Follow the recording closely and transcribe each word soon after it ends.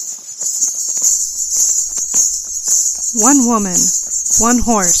One woman, one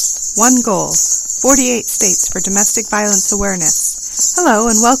horse, one goal, 48 states for domestic violence awareness. Hello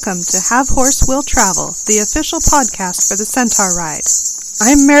and welcome to Have Horse Will Travel, the official podcast for the Centaur Ride.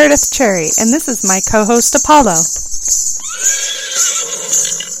 I'm Meredith Cherry, and this is my co-host Apollo.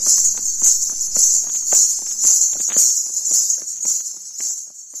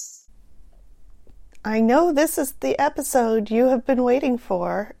 I know this is the episode you have been waiting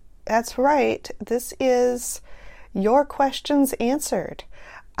for. That's right, this is Your Questions Answered.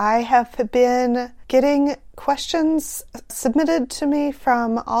 I have been getting questions submitted to me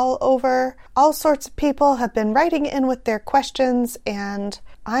from all over. All sorts of people have been writing in with their questions, and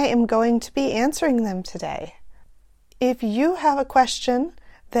I am going to be answering them today. If you have a question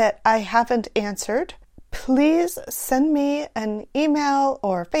that I haven't answered, please send me an email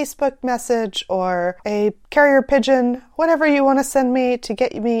or Facebook message or a carrier pigeon, whatever you want to send me to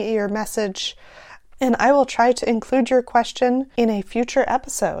get me your message, and I will try to include your question in a future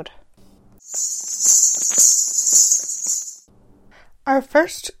episode. Our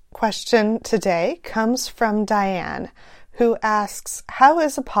first question today comes from Diane, who asks, "How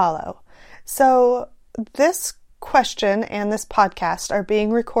is Apollo?" So this question and this podcast are being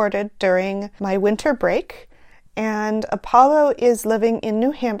recorded during my winter break, and Apollo is living in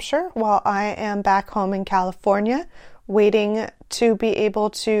New Hampshire while I am back home in California, waiting to be able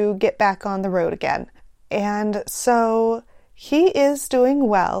to get back on the road again. And so he is doing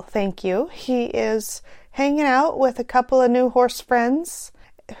well, thank you. He is hanging out with a couple of new horse friends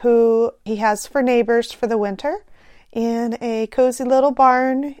who he has for neighbors for the winter in a cozy little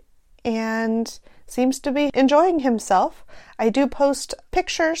barn, and seems to be enjoying himself. I do post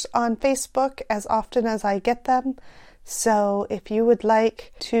pictures on Facebook as often as I get them, so if you would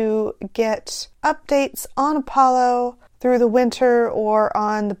like to get updates on Apollo through the winter or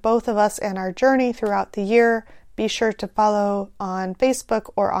on the both of us and our journey throughout the year, be sure to follow on Facebook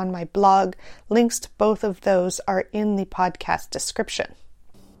or on my blog. Links to both of those are in the podcast description.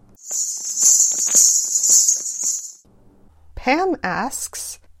 Pam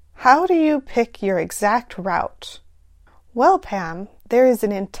asks, "How do you pick your exact route?" Well, Pam, there is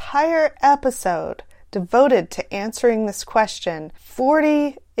an entire episode devoted to answering this question.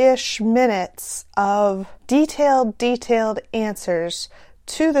 40-ish minutes of detailed answers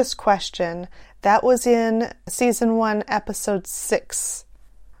to this question. That was in Season 1, Episode 6.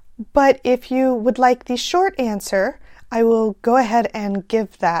 But if you would like the short answer, I will go ahead and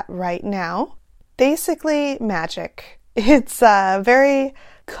give that right now. Basically, magic. It's a very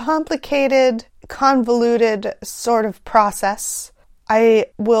complicated, convoluted sort of process. I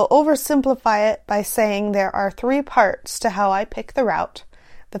will oversimplify it by saying there are 3 parts to how I pick the route.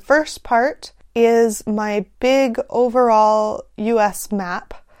 The first part is my big overall US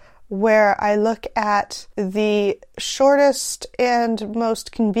map, where I look at the shortest and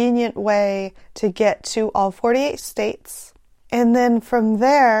most convenient way to get to all 48 states. And then from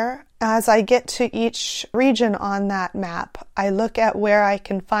there, as I get to each region on that map, I look at where I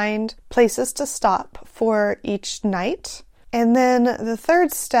can find places to stop for each night. And then the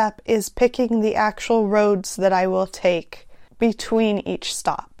third step is picking the actual roads that I will take between each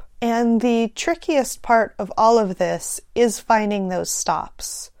stop. And the trickiest part of all of this is finding those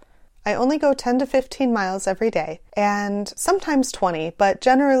stops. I only go 10 to 15 miles every day, and sometimes 20, but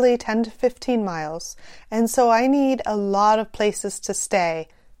generally 10 to 15 miles. And so I need a lot of places to stay.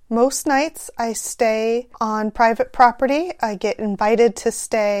 Most nights I stay on private property. I get invited to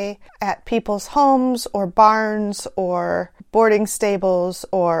stay at people's homes or barns or boarding stables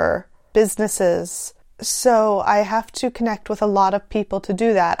or businesses. So I have to connect with a lot of people to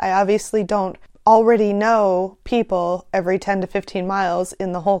do that. I obviously don't already know people every 10 to 15 miles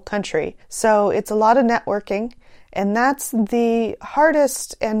in the whole country. So it's a lot of networking. And that's the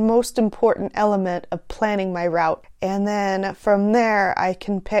hardest and most important element of planning my route. And then from there, I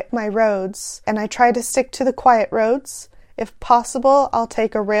can pick my roads, and I try to stick to the quiet roads. If possible, I'll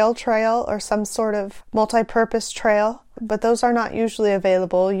take a rail trail or some sort of multi-purpose trail, but those are not usually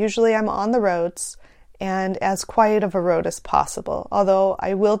available. Usually I'm on the roads and as quiet of a road as possible, although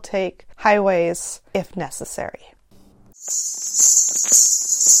I will take highways if necessary.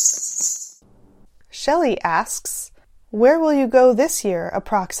 Shelley asks, "Where will you go this year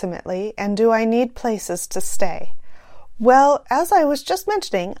approximately, and do I need places to stay?" Well, as I was just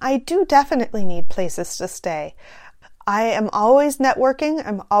mentioning, I do definitely need places to stay. I am always networking.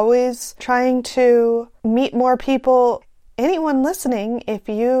 I'm always trying to meet more people. Anyone listening, if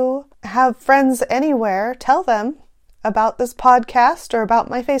you have friends anywhere, tell them. about this podcast or about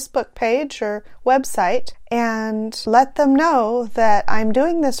my Facebook page or website and let them know that I'm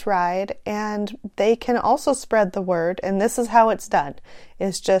doing this ride, and they can also spread the word. And this is how it's done.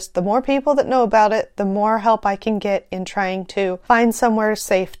 It's just the more people that know about it, the more help I can get in trying to find somewhere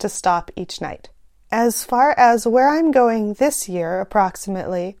safe to stop each night. As far as where I'm going this year,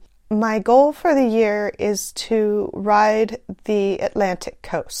 approximately, my goal for the year is to ride the Atlantic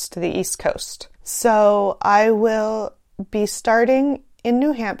coast, the East Coast. So I will be starting in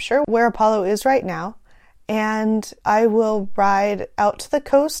New Hampshire, where Apollo is right now, and I will ride out to the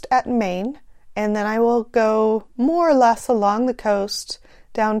coast at Maine, and then I will go more or less along the coast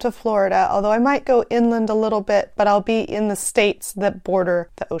down to Florida, although I might go inland a little bit, but I'll be in the states that border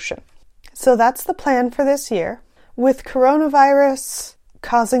the ocean. So that's the plan for this year. With coronavirus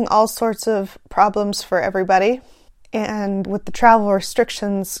causing all sorts of problems for everybody, and with the travel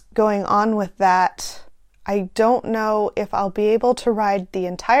restrictions going on with that, I don't know if I'll be able to ride the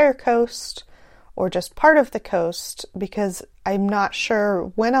entire coast or just part of the coast, because I'm not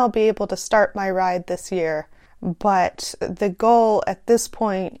sure when I'll be able to start my ride this year. But the goal at this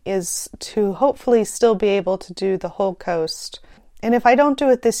point is to hopefully still be able to do the whole coast. And if I don't do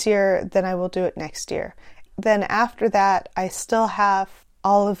it this year, then I will do it next year. Then after that, I still have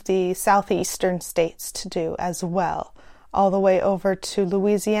all of the southeastern states to do as well, all the way over to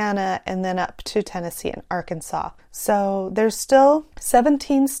Louisiana and then up to Tennessee and Arkansas. So there's still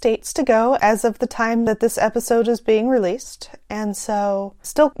 17 states to go as of the time that this episode is being released. And so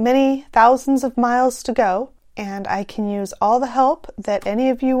still many thousands of miles to go. And I can use all the help that any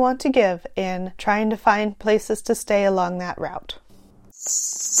of you want to give in trying to find places to stay along that route.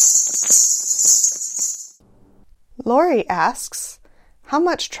 Lori asks, how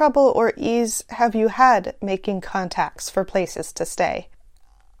much trouble or ease have you had making contacts for places to stay?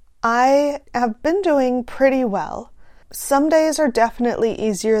 I have been doing pretty well. Some days are definitely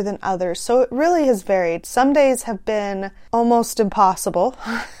easier than others, so it really has varied. Some days have been almost impossible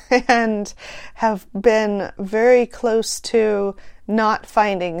and have been very close to not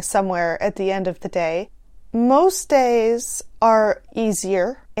finding somewhere at the end of the day. Most days are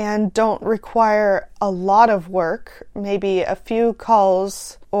easier and don't require a lot of work, maybe a few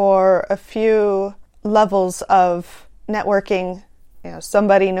calls or a few levels of networking. You know,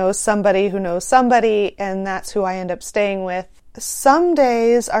 somebody knows somebody who knows somebody, and that's who I end up staying with. Some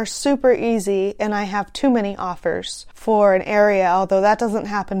days are super easy and I have too many offers for an area, although that doesn't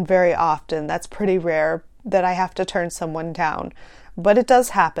happen very often. That's pretty rare that I have to turn someone down, but it does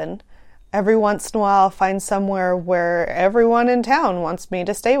happen. Every once in a while, I'll find somewhere where everyone in town wants me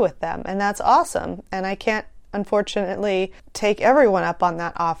to stay with them, and that's awesome. And I can't, unfortunately, take everyone up on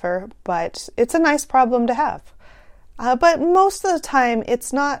that offer, but it's a nice problem to have. But most of the time,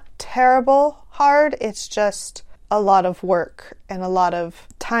 it's not terrible hard. It's just a lot of work and a lot of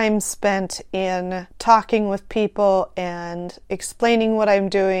time spent in talking with people and explaining what I'm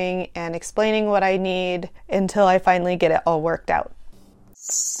doing and explaining what I need until I finally get it all worked out.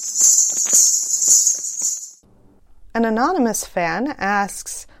 An anonymous fan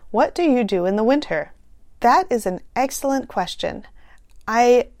asks, what do you do in the winter? That is an excellent question.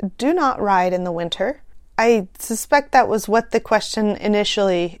 I do not ride in the winter. I suspect that was what the question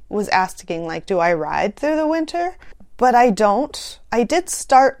initially was asking, like, do I ride through the winter? But I don't. I did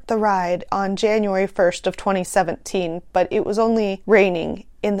start the ride on January 1st of 2017, but it was only raining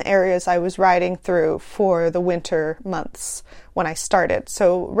in the areas I was riding through for the winter months when I started.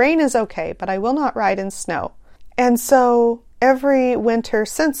 So rain is okay, but I will not ride in snow. And so every winter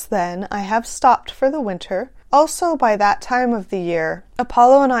since then, I have stopped for the winter. Also, by that time of the year,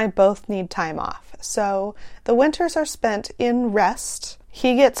 Apollo and I both need time off. So the winters are spent in rest.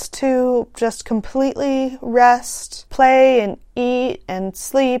 He gets to just completely rest, play and eat and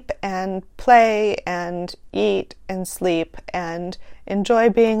sleep and play and eat and sleep and enjoy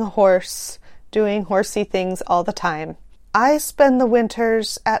being a horse, doing horsey things all the time. I spend the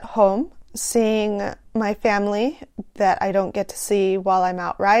winters at home seeing my family that I don't get to see while I'm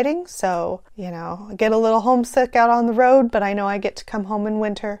out riding. So, I get a little homesick out on the road, but I know I get to come home in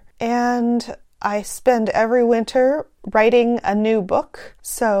winter. And I spend every winter writing a new book,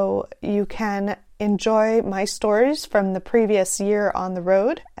 so you can enjoy my stories from the previous year on the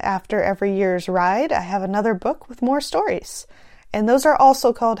road. After every year's ride, I have another book with more stories. And those are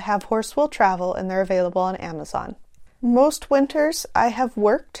also called Have Horse Will Travel, and they're available on Amazon. Most winters I have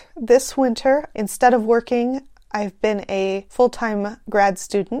worked. This winter, instead of working, I've been a full-time grad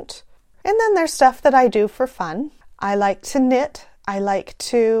student. And then there's stuff that I do for fun. I like to knit. I like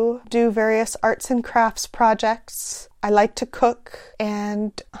to do various arts and crafts projects. I like to cook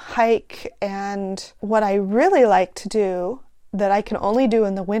and hike, and what I really like to do that I can only do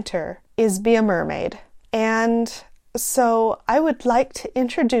in the winter is be a mermaid. And so I would like to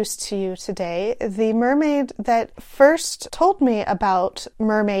introduce to you today the mermaid that first told me about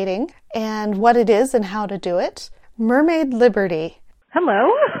mermaiding and what it is and how to do it, Mermaid Liberty. Hello.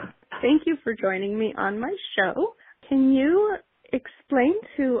 Thank you for joining me on my show. Can you explain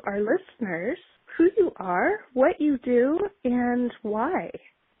to our listeners who you are, what you do, and why?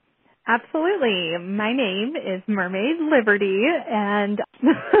 Absolutely. My name is Mermaid Liberty, and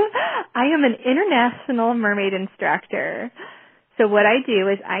I am an international mermaid instructor. So what I do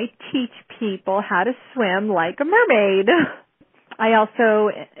is I teach people how to swim like a mermaid. I also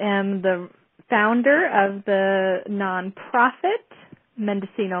am the founder of the nonprofit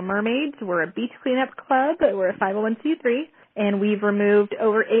Mendocino Mermaids. We're a beach cleanup club. We're a 501c3. And we've removed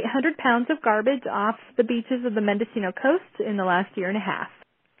over 800 pounds of garbage off the beaches of the Mendocino coast in the last year and a half.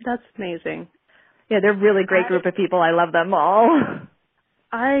 That's amazing. Yeah, they're a really great group of people. I love them all.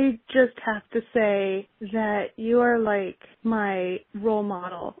 I just have to say that you are like my role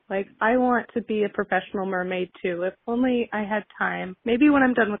model. Like, I want to be a professional mermaid too. If only I had time. Maybe when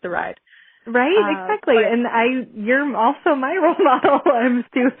I'm done with the ride. Right, exactly. And you're also my role model. I'm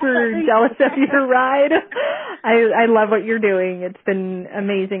super jealous of your ride. I love what you're doing. It's been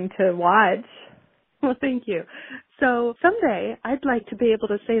amazing to watch. Well, thank you. So someday I'd like to be able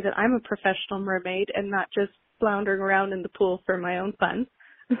to say that I'm a professional mermaid and not just floundering around in the pool for my own fun.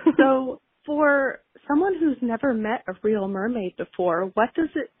 So for someone who's never met a real mermaid before, what does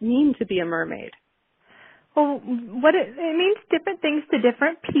it mean to be a mermaid? Well, what it means different things to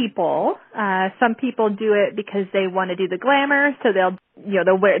different people. Some people do it because they want to do the glamour, so they'll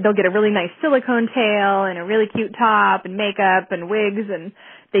get a really nice silicone tail and a really cute top and makeup and wigs, and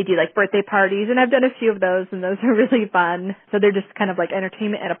they do like birthday parties, and I've done a few of those, and those are really fun. So they're just kind of like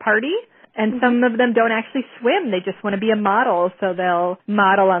entertainment at a party. And some of them don't actually swim. They just want to be a model. So they'll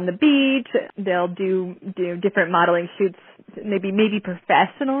model on the beach. They'll do different modeling shoots, maybe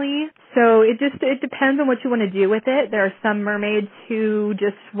professionally. So it depends on what you want to do with it. There are some mermaids who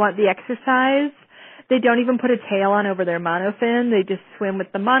just want the exercise. They don't even put a tail on over their monofin. They just swim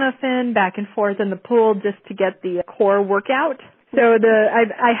with the monofin back and forth in the pool just to get the core workout. So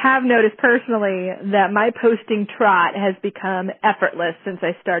I have noticed personally that my posting trot has become effortless since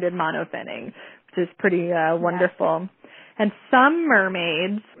I started monofinning, which is pretty wonderful. And some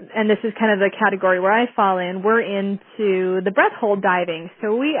mermaids, and this is kind of the category where I fall in, we're into the breath hold diving.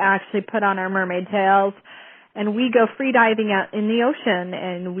 So we actually put on our mermaid tails and we go free diving out in the ocean,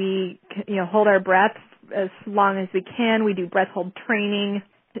 and we hold our breath as long as we can. We do breath hold training.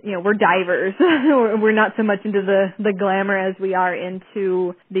 We're divers. We're not so much into the glamour as we are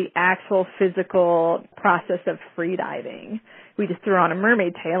into the actual physical process of free diving. We just throw on a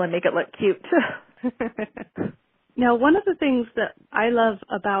mermaid tail and make it look cute. Now, one of the things that I love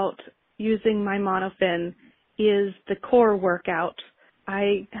about using my monofin is the core workout.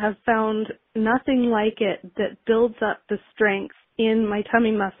 I have found nothing like it that builds up the strength in my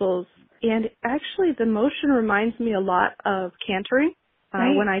tummy muscles. And actually, the motion reminds me a lot of cantering.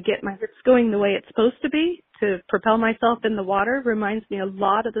 Right. When I get my hips going the way it's supposed to be to propel myself in the water, reminds me a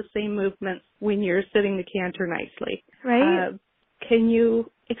lot of the same movements when you're sitting the canter nicely. Right. Can you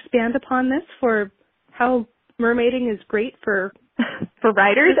expand upon this for how mermaiding is great for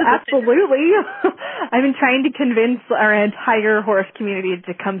riders? Absolutely. I've been trying to convince our entire horse community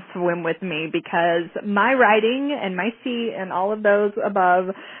to come swim with me because my riding and my seat and all of those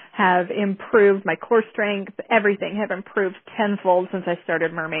above have improved. My core strength, everything have improved tenfold since I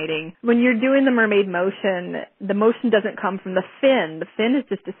started mermaiding. When you're doing the mermaid motion, the motion doesn't come from the fin. The fin is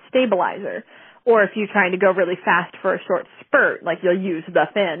just a stabilizer. Or if you're trying to go really fast for a short spurt, like you'll use the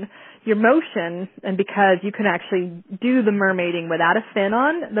fin. Your motion, and because you can actually do the mermaiding without a fin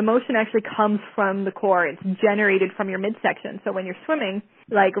on, the motion actually comes from the core. It's generated from your midsection. So when you're swimming,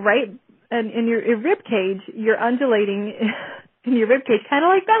 like right in your rib cage, you're undulating in your rib cage, kind of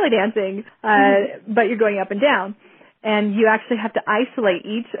like belly dancing, but you're going up and down. And you actually have to isolate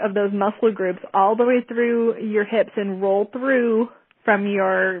each of those muscle groups all the way through your hips and roll through from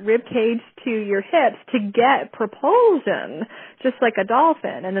your rib cage to your hips to get propulsion, just like a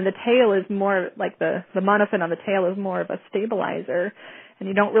dolphin. And then the tail is more like the monofin on the tail is more of a stabilizer, and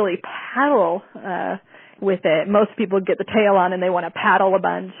you don't really paddle with it. Most people get the tail on and they want to paddle a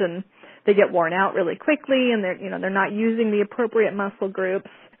bunch, and they get worn out really quickly, and they're not using the appropriate muscle groups.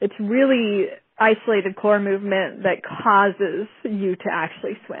 It's really isolated core movement that causes you to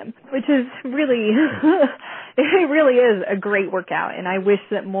actually swim, which is really, it really is a great workout. And I wish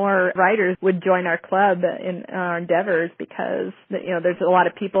that more riders would join our club in our endeavors because, there's a lot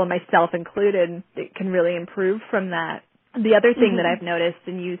of people, myself included, that can really improve from that. The other thing that I've noticed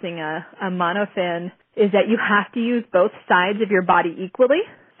in using a monofin is that you have to use both sides of your body equally.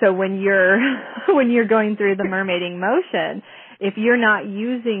 So when you're going through the mermaiding motion, if you're not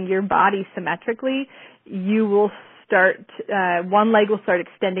using your body symmetrically, you will start, one leg will start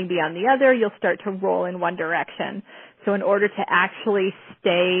extending beyond the other. You'll start to roll in one direction. So in order to actually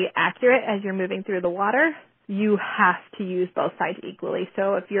stay accurate as you're moving through the water, you have to use both sides equally.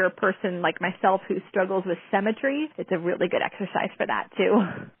 So if you're a person like myself who struggles with symmetry, it's a really good exercise for that too.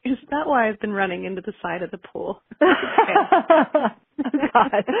 Is that why I've been running into the side of the pool?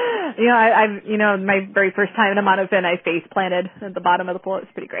 God. I've my very first time in a monofin, I face planted at the bottom of the pool.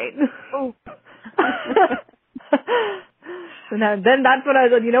 It's pretty great. Oh. So then that's when I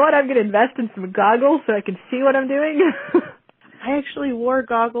was like, you know what, I'm going to invest in some goggles so I can see what I'm doing. I actually wore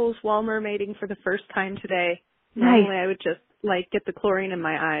goggles while mermaiding for the first time today. Nice. Normally I would just get the chlorine in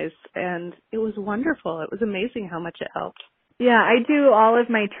my eyes, and it was wonderful. It was amazing how much it helped. Yeah, I do all of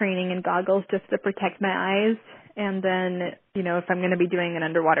my training in goggles just to protect my eyes. And then, if I'm going to be doing an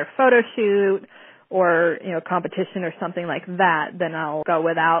underwater photo shoot or, competition or something like that, then I'll go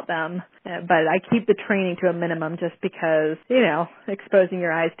without them. But I keep the training to a minimum just because, exposing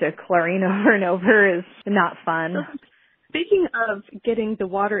your eyes to chlorine over and over is not fun. Speaking of getting the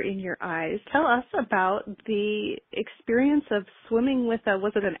water in your eyes, tell us about the experience of swimming with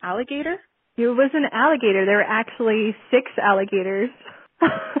was it an alligator? It was an alligator. There were actually 6 alligators.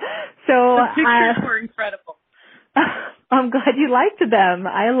 So the pictures were incredible. I'm glad you liked them.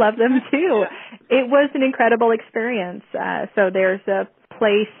 I love them too. It was an incredible experience. So there's a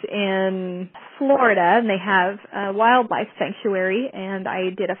place in Florida, and they have a wildlife sanctuary, and I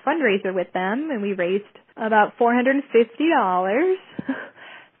did a fundraiser with them, and we raised about $450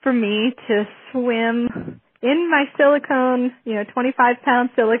 for me to swim in my silicone, 25-pound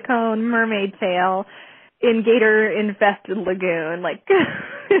silicone mermaid tail in gator-infested lagoon.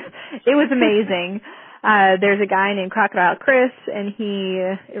 It was amazing. There's a guy named Crocodile Chris, and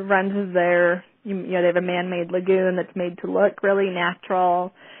he runs their, they have a man-made lagoon that's made to look really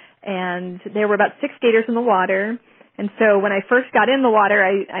natural. And there were about 6 gators in the water. And so when I first got in the water,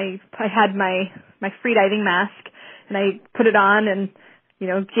 I had my freediving mask, and I put it on and,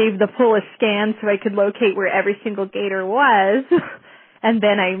 gave the pool a scan so I could locate where every single gator was. And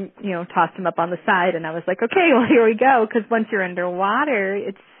then I, tossed him up on the side, and I was like, okay, well, here we go. Because once you're underwater,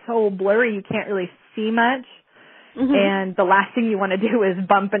 it's so blurry, you can't really see much. Mm-hmm. And the last thing you want to do is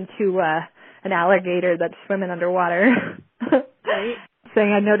bump into an alligator that's swimming underwater. Right. So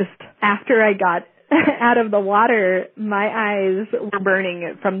I noticed after I got out of the water, my eyes were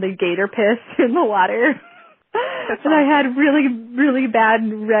burning from the gator piss in the water. That's and awesome. I had really, really bad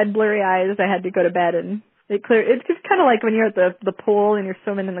red blurry eyes. I had to go to bed, and it cleared. It's just kind of like when you're at the pool and you're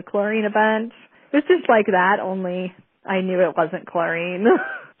swimming in the chlorine a bunch. It's just like that, only I knew it wasn't chlorine.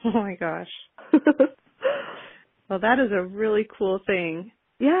 Oh my gosh. Well, that is a really cool thing.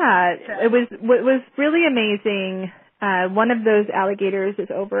 Yeah, it was really amazing. One of those alligators is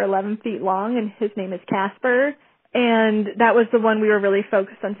over 11 feet long, and his name is Casper. And that was the one we were really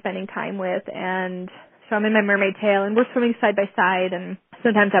focused on spending time with. And so I'm in my mermaid tail, and we're swimming side by side, and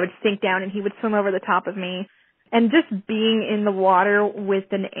sometimes I would sink down, and he would swim over the top of me. And just being in the water with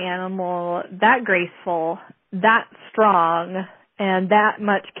an animal that graceful, that strong, and that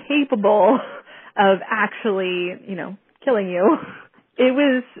much capable of actually, killing you. It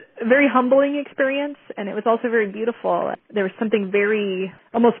was a very humbling experience, and it was also very beautiful. There was something very,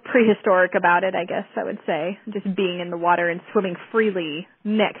 almost prehistoric about it, I guess I would say, just being in the water and swimming freely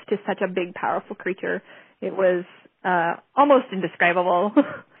next to such a big, powerful creature. It was almost indescribable,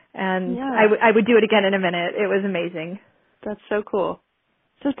 and yeah. I would do it again in a minute. It was amazing. That's so cool.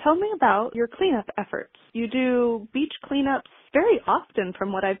 So tell me about your cleanup efforts. You do beach cleanups very often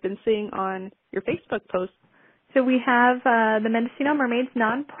from what I've been seeing on your Facebook posts. So we have the Mendocino Mermaids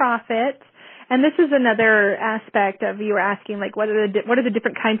nonprofit, and this is another aspect of, you were asking, what are the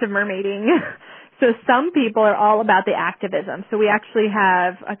different kinds of mermaiding? So some people are all about the activism. So we actually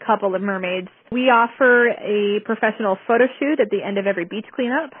have a couple of mermaids. We offer a professional photo shoot at the end of every beach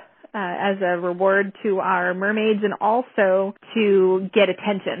cleanup as a reward to our mermaids, and also to get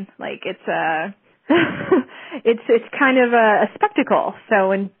attention. It's kind of a spectacle. So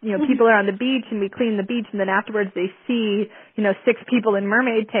when, people are on the beach and we clean the beach, and then afterwards they see, 6 people in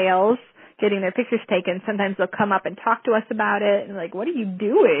mermaid tails getting their pictures taken, sometimes they'll come up and talk to us about it and like, what are you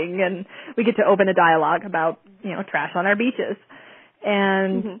doing? And we get to open a dialogue about, trash on our beaches.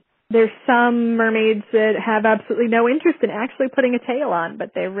 And there's some mermaids that have absolutely no interest in actually putting a tail on,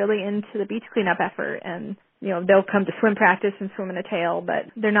 but they're really into the beach cleanup effort, and they'll come to swim practice and swim in a tail, but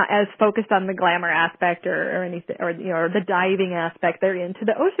they're not as focused on the glamour aspect or anything, or the diving aspect. They're into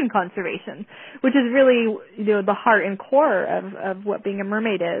the ocean conservation, which is really the heart and core of what being a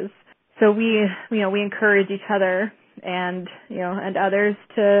mermaid is. So we encourage each other and others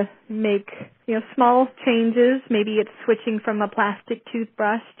to make small changes. Maybe it's switching from a plastic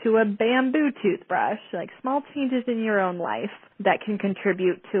toothbrush to a bamboo toothbrush, like small changes in your own life that can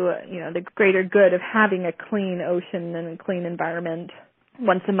contribute to the greater good of having a clean ocean and a clean environment.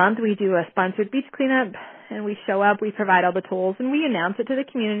 Once a month we do a sponsored beach cleanup, and we show up, we provide all the tools, and we announce it to the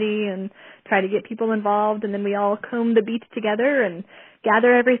community and try to get people involved, and then we all comb the beach together and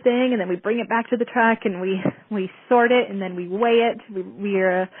gather everything, and then we bring it back to the truck, and we sort it, and then we weigh it. We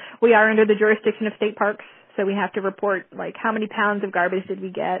are under the jurisdiction of state parks, so we have to report like how many pounds of garbage did we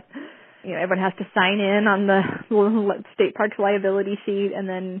get. Everyone has to sign in on the state parks liability sheet, and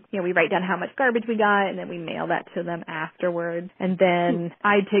then we write down how much garbage we got, and then we mail that to them afterwards. And then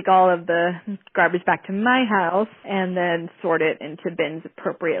I take all of the garbage back to my house and then sort it into bins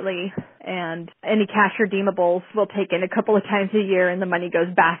appropriately. And any cash redeemables we'll take in a couple of times a year, and the money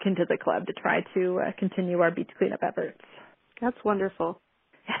goes back into the club to try to continue our beach cleanup efforts. That's wonderful.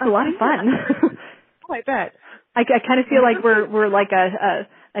 It's a lot of fun. Oh, I bet. I kind of feel like we're like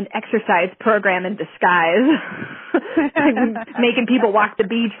an exercise program in disguise, making people walk the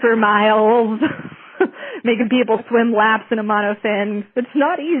beach for miles, making people swim laps in a monofin. It's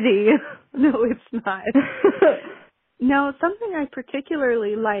not easy. No, it's not. Now, something I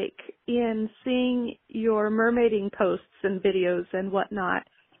particularly like in seeing your mermaiding posts and videos and whatnot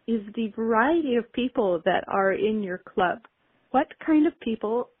is the variety of people that are in your club. What kind of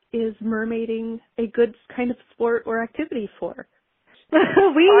people is mermaiding a good kind of sport or activity for?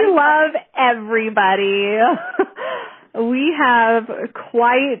 We love everybody. We have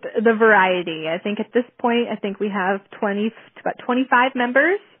quite the variety. I think at this point, we have about 25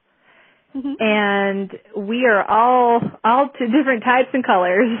 members. And we are all to different types and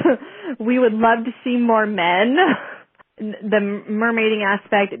colors. We would love to see more men. The mermaiding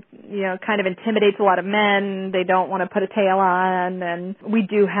aspect, kind of intimidates a lot of men. They don't want to put a tail on. And we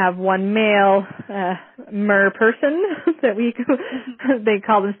do have one male mer person that they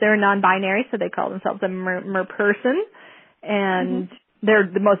call them. They're non-binary, so they call themselves a mer person. And they're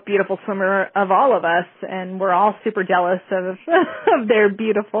the most beautiful swimmer of all of us, and we're all super jealous of their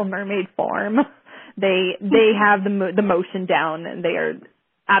beautiful mermaid form. They have the motion down, and they are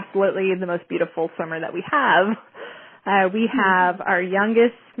absolutely the most beautiful swimmer that we have. We have our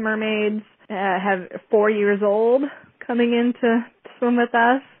youngest mermaids have 4 years old coming in to swim with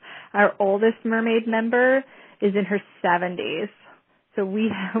us. Our oldest mermaid member is in her 70s. So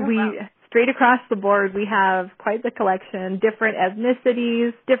we straight across the board, we have quite the collection, different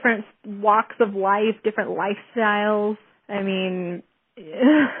ethnicities, different walks of life, different lifestyles. I mean,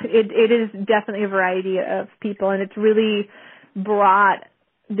 it is definitely a variety of people, and it's really brought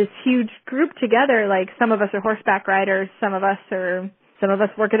this huge group together. Like, some of us are horseback riders, some of us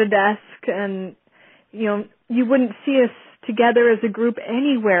work at a desk, and you wouldn't see us together as a group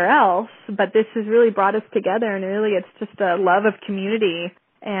anywhere else, but this has really brought us together, and really it's just a love of community.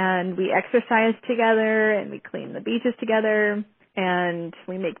 And we exercise together, and we clean the beaches together, and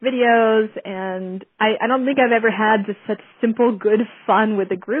we make videos, and I don't think I've ever had just such simple, good fun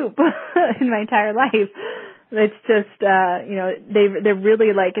with a group in my entire life. It's just, they're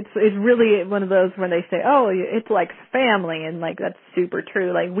really like, it's really one of those when they say, oh, it's like family, and like, that's super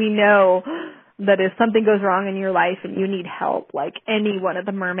true. Like, we know that if something goes wrong in your life and you need help, like, any one of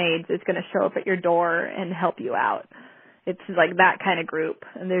the mermaids is going to show up at your door and help you out. It's like that kind of group,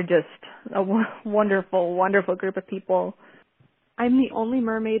 and they're just a wonderful, wonderful group of people. I'm the only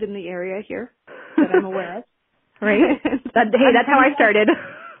mermaid in the area here that I'm aware of. Right? That's how I started.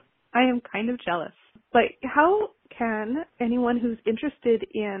 I am kind of jealous. But how can anyone who's interested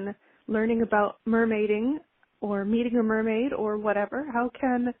in learning about mermaiding or meeting a mermaid or whatever, how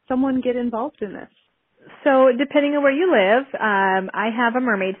can someone get involved in this? So depending on where you live, I have a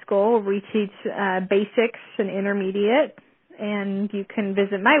mermaid school. We teach basics and intermediate, and you can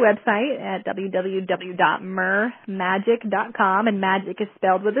visit my website at www.mermagic.com, and magic is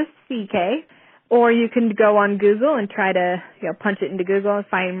spelled with a CK. Or you can go on Google and try to punch it into Google and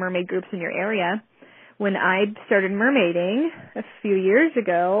find mermaid groups in your area. When I started mermaiding a few years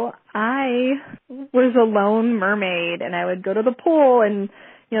ago, I was a lone mermaid, and I would go to the pool and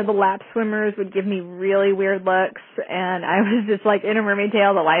the lap swimmers would give me really weird looks, and I was just like in a mermaid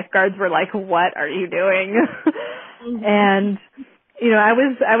tail. The lifeguards were like, "What are you doing?" Mm-hmm. And I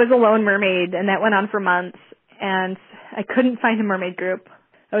was a lone mermaid, and that went on for months, and I couldn't find a mermaid group.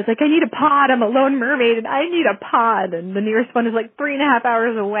 I was like, I need a pod. I'm a lone mermaid, and I need a pod. And the nearest one is like 3.5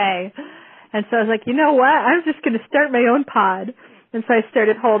 hours away. And so I was like, you know what? I'm just going to start my own pod. And so I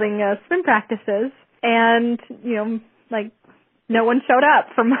started holding swim practices, and like no one showed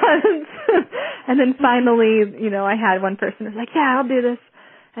up for months. And then finally, I had one person who was like, yeah, I'll do this.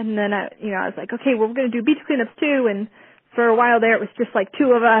 And then I was like, okay, well, we're going to do beach cleanups too. And for a while there, it was just like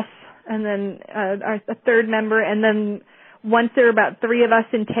 2 of us, and then a third member. And then once there were about 3 of us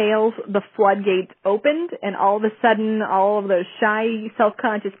in tails, the floodgates opened, and all of a sudden, all of those shy,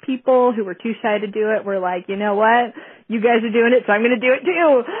 self-conscious people who were too shy to do it were like, you know what? You guys are doing it, so I'm going to do it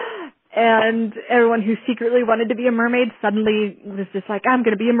too. And everyone who secretly wanted to be a mermaid suddenly was just like, I'm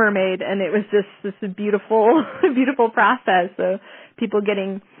going to be a mermaid. And it was just this beautiful, beautiful process of people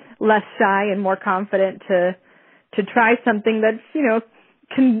getting less shy and more confident to try something that's,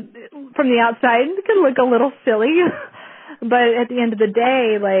 can, from the outside, can look a little silly. But at the end of the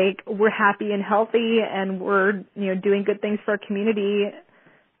day, like, we're happy and healthy, and we're, doing good things for our community.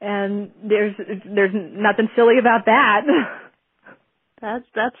 And there's nothing silly about that.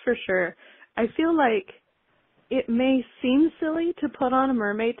 That's for sure. I feel like it may seem silly to put on a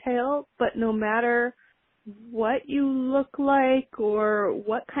mermaid tail, but no matter what you look like or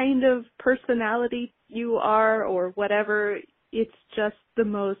what kind of personality you are or whatever, it's just the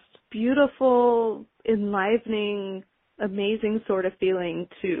most beautiful, enlivening, amazing sort of feeling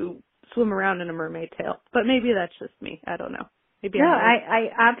to swim around in a mermaid tail. But maybe that's just me. I don't know. No, I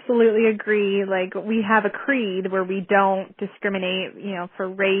absolutely agree. Like, we have a creed where we don't discriminate, for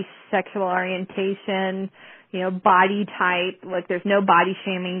race, sexual orientation, body type. Like, there's no body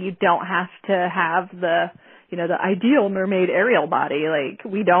shaming. You don't have to have the ideal mermaid aerial body. Like,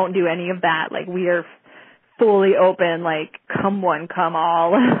 we don't do any of that. Like, we are fully open, like, come one, come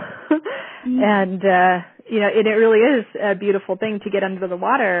all. And, it really is a beautiful thing to get under the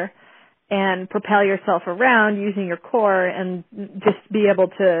water and propel yourself around using your core and just be able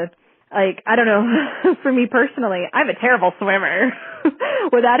to, like, I don't know, for me personally, I'm a terrible swimmer.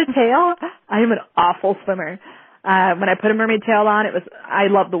 Without a tail, I am an awful swimmer. When I put a mermaid tail on, I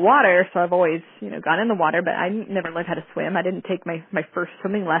love the water, so I've always, gone in the water, but I never learned how to swim. I didn't take my first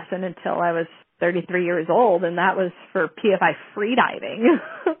swimming lesson until I was 33 years old, and that was for PFI freediving.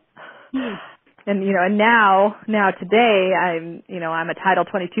 And, and now today, I'm a Title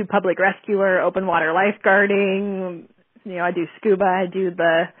 22 public rescuer, open water lifeguarding. I do scuba. I do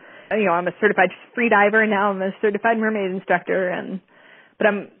I'm a certified freediver, and now I'm a certified mermaid instructor. But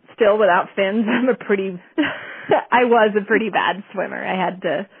I'm still without fins. I was a pretty bad swimmer. I had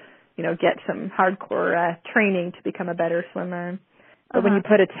to, get some hardcore training to become a better swimmer. But when you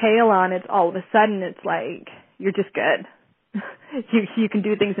put a tail on, it's all of a sudden, it's like, you're just good. You can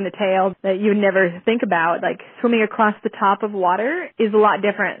do things in a tail that you would never think about. Like, swimming across the top of water is a lot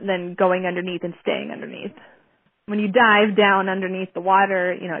different than going underneath and staying underneath. When you dive down underneath the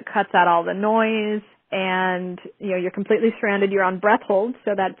water, it cuts out all the noise, and, you're completely surrounded. You're on breath hold,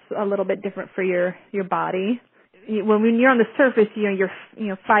 so that's a little bit different for your body. When you're on the surface,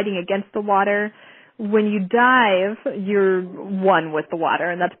 you're fighting against the water. When you dive, you're one with the water,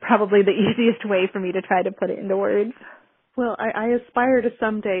 and that's probably the easiest way for me to try to put it into words. Well, I aspire to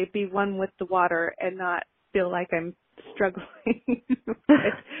someday be one with the water and not feel like I'm struggling.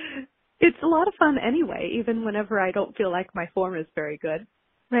 It's a lot of fun anyway, even whenever I don't feel like my form is very good.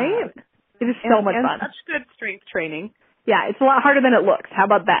 Right? It is so much fun. Such good strength training. Yeah, it's a lot harder than it looks. How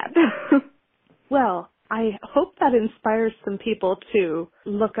about that? Well, I hope that inspires some people to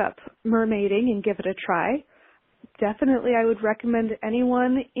look up mermaiding and give it a try. Definitely, I would recommend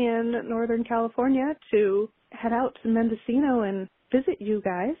anyone in Northern California to head out to Mendocino and visit you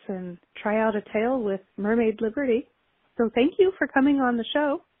guys and try out a tail with Mermaid Liberty. So thank you for coming on the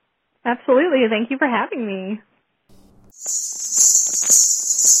show. Absolutely. Thank you for having me.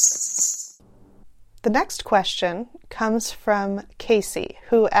 The next question comes from Casey,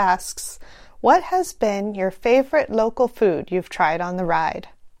 who asks, what has been your favorite local food you've tried on the ride?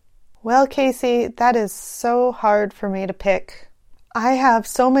 Well, Casey, that is so hard for me to pick. I have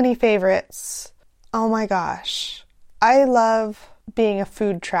so many favorites. Oh my gosh. I love being a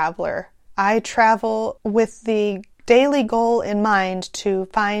food traveler. I travel with the daily goal in mind to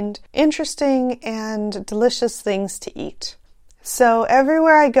find interesting and delicious things to eat. So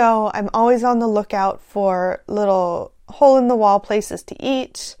everywhere I go, I'm always on the lookout for little hole-in-the-wall places to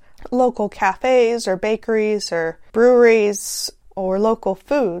eat, local cafes or bakeries or breweries, or local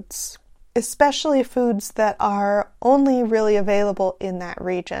foods, especially foods that are only really available in that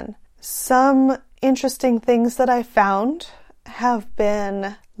region. Some interesting things that I found have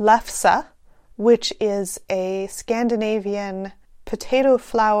been lefse, which is a Scandinavian potato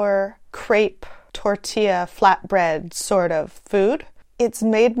flour crepe tortilla flatbread sort of food. It's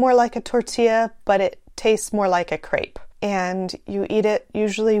made more like a tortilla, but it tastes more like a crepe. And you eat it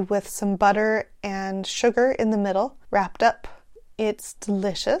usually with some butter and sugar in the middle, wrapped up. It's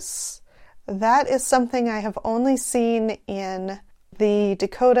delicious. That is something I have only seen in the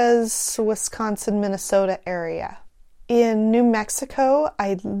Dakotas, Wisconsin, Minnesota area. In New Mexico,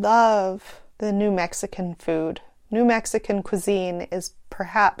 I love the New Mexican food. New Mexican cuisine is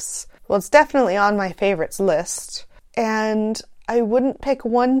perhaps, well, it's definitely on my favorites list. And I wouldn't pick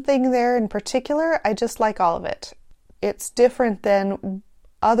one thing there in particular. I just like all of it. It's different than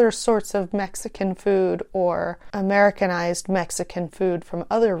other sorts of Mexican food or Americanized Mexican food from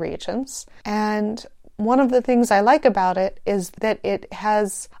other regions. And one of the things I like about it is that it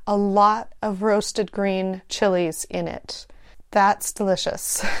has a lot of roasted green chilies in it. That's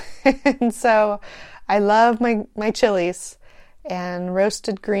delicious. And so I love my chilies, and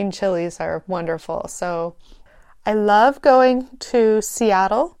roasted green chilies are wonderful. So I love going to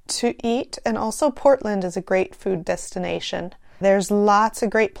Seattle to eat, and also Portland is a great food destination. There's lots of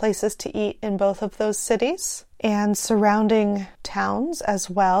great places to eat in both of those cities and surrounding towns as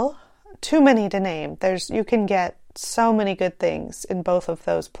well. Too many to name. You can get so many good things in both of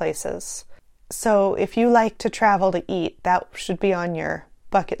those places. So if you like to travel to eat, that should be on your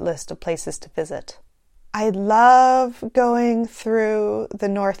bucket list of places to visit. I love going through the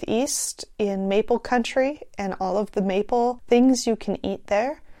Northeast in maple country and all of the maple things you can eat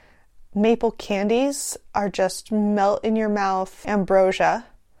there. Maple candies are just melt in your mouth ambrosia,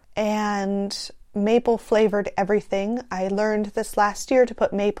 and maple flavored everything. I learned this last year to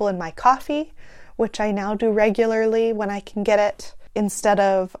put maple in my coffee, which I now do regularly when I can get it, instead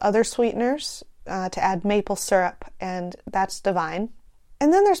of other sweeteners, to add maple syrup, and that's divine.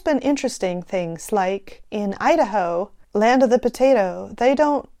 And then there's been interesting things like in Idaho, land of the potato, they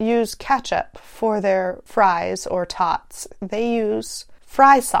don't use ketchup for their fries or tots. They use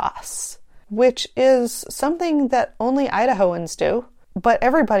fry sauce, which is something that only Idahoans do, but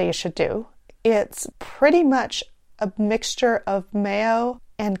everybody should do. It's pretty much a mixture of mayo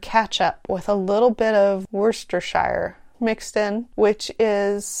and ketchup with a little bit of Worcestershire mixed in, which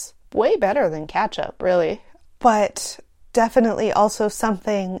is way better than ketchup, really. But definitely also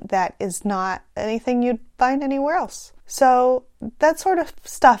something that is not anything you'd find anywhere else. So that sort of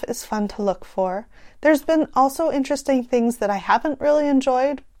stuff is fun to look for. There's been also interesting things that I haven't really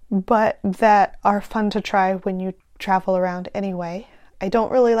enjoyed, but that are fun to try when you travel around anyway. I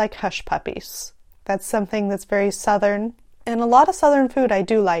don't really like hush puppies. That's something that's very southern. And a lot of southern food I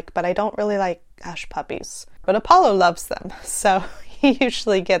do like, but I don't really like hush puppies. But Apollo loves them, so he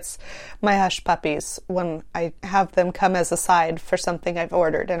usually gets my hush puppies when I have them come as a side for something I've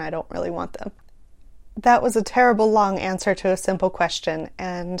ordered and I don't really want them. That was a terrible long answer to a simple question,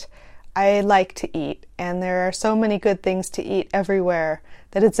 and I like to eat, and there are so many good things to eat everywhere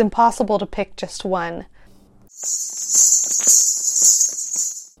that it's impossible to pick just one.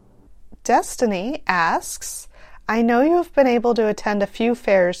 Destiny asks, I know you have been able to attend a few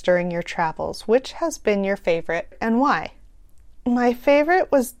fairs during your travels. Which has been your favorite and why? My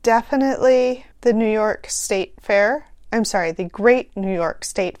favorite was definitely the New York State Fair. The Great New York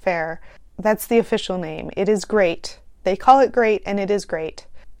State Fair. That's the official name. It is great. They call it great, and it is great.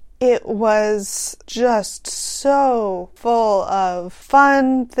 It was just so full of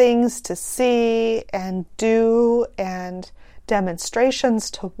fun things to see and do, and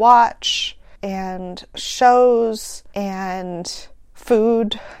demonstrations to watch, and shows, and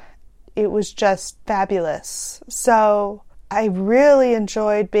food. It was just fabulous. So I really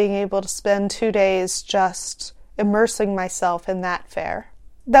enjoyed being able to spend 2 days just immersing myself in that fair.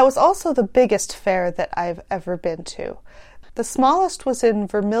 That was also the biggest fair that I've ever been to. The smallest was in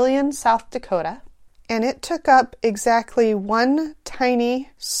Vermillion, South Dakota, and it took up exactly one tiny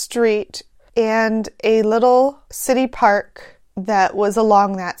street and a little city park that was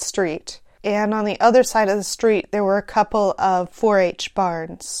along that street. And on the other side of the street, there were a couple of 4-H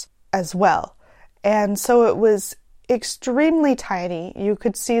barns as well. And so it was extremely tiny. You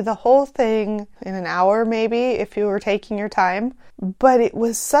could see the whole thing in an hour maybe if you were taking your time. But it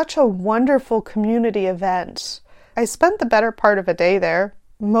was such a wonderful community event. I spent the better part of a day there.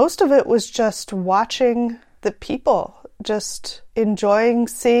 Most of it was just watching the people, just enjoying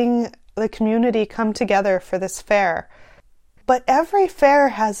seeing the community come together for this fair. But every fair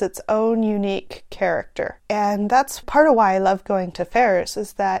has its own unique character. And that's part of why I love going to fairs,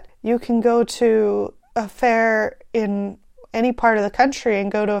 is that you can go to a fair in any part of the country and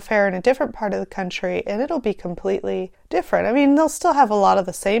go to a fair in a different part of the country, and it'll be completely different. I mean, they'll still have a lot of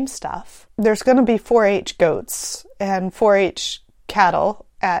the same stuff. There's going to be 4-H goats and 4-H cattle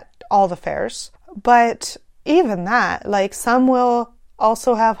at all the fairs. But even that, like, some will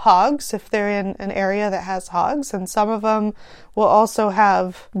also have hogs if they're in an area that has hogs, and some of them will also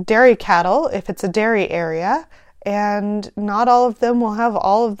have dairy cattle if it's a dairy area, and not all of them will have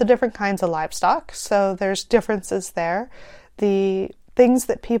all of the different kinds of livestock, so there's differences there. The things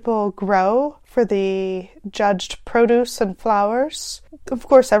that people grow for the judged produce and flowers, of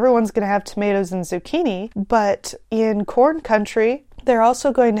course everyone's going to have tomatoes and zucchini, but in corn country they're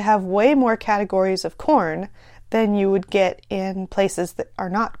also going to have way more categories of corn than you would get in places that are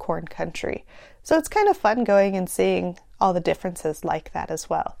not corn country. So it's kind of fun going and seeing all the differences like that as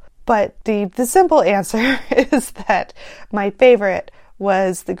well. But the simple answer is that my favorite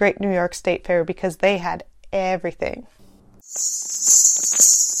was the Great New York State Fair because they had everything.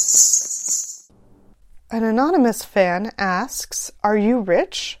 An anonymous fan asks, "Are you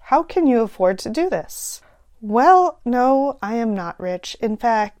rich? How can you afford to do this?" Well, no, I am not rich. In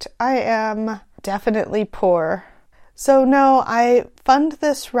fact, I am definitely poor. So no, I fund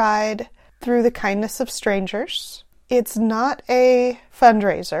this ride through the kindness of strangers. It's not a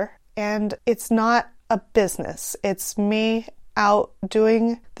fundraiser, and it's not a business. It's me out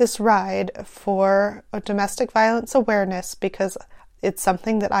doing this ride for a domestic violence awareness because it's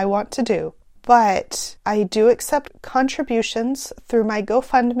something that I want to do. But I do accept contributions through my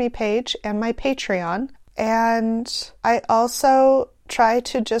GoFundMe page and my Patreon, and I also try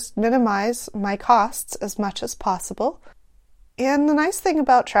to just minimize my costs as much as possible. And the nice thing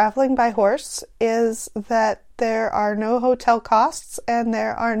about traveling by horse is that there are no hotel costs and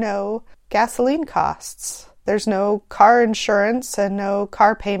there are no gasoline costs. There's no car insurance and no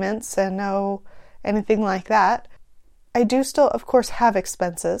car payments and no anything like that. I do still, of course, have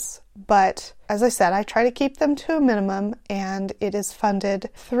expenses, but as I said, I try to keep them to a minimum, and it is funded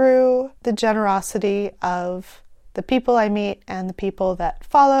through the generosity of the people I meet and the people that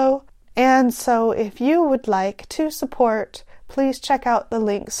follow. And so if you would like to support, please check out the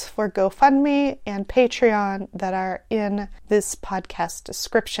links for GoFundMe and Patreon that are in this podcast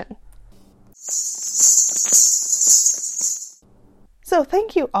description. So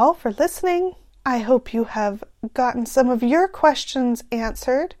thank you all for listening. I hope you have gotten some of your questions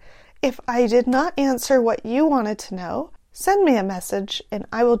answered. If I did not answer what you wanted to know, send me a message and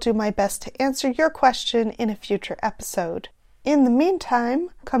I will do my best to answer your question in a future episode. In the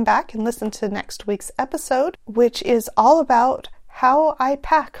meantime, come back and listen to next week's episode, which is all about how I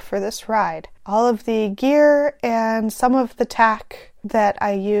pack for this ride. All of the gear and some of the tack that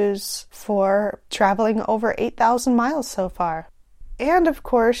I use for traveling over 8,000 miles so far. And of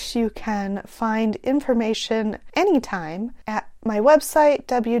course, you can find information anytime at my website,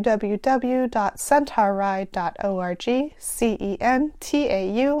 www.centaurride.org,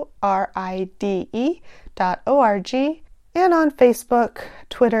 centauride.org, and on Facebook,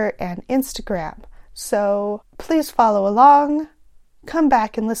 Twitter, and Instagram. So please follow along, come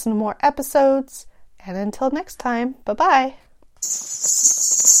back and listen to more episodes, and until next time, bye-bye.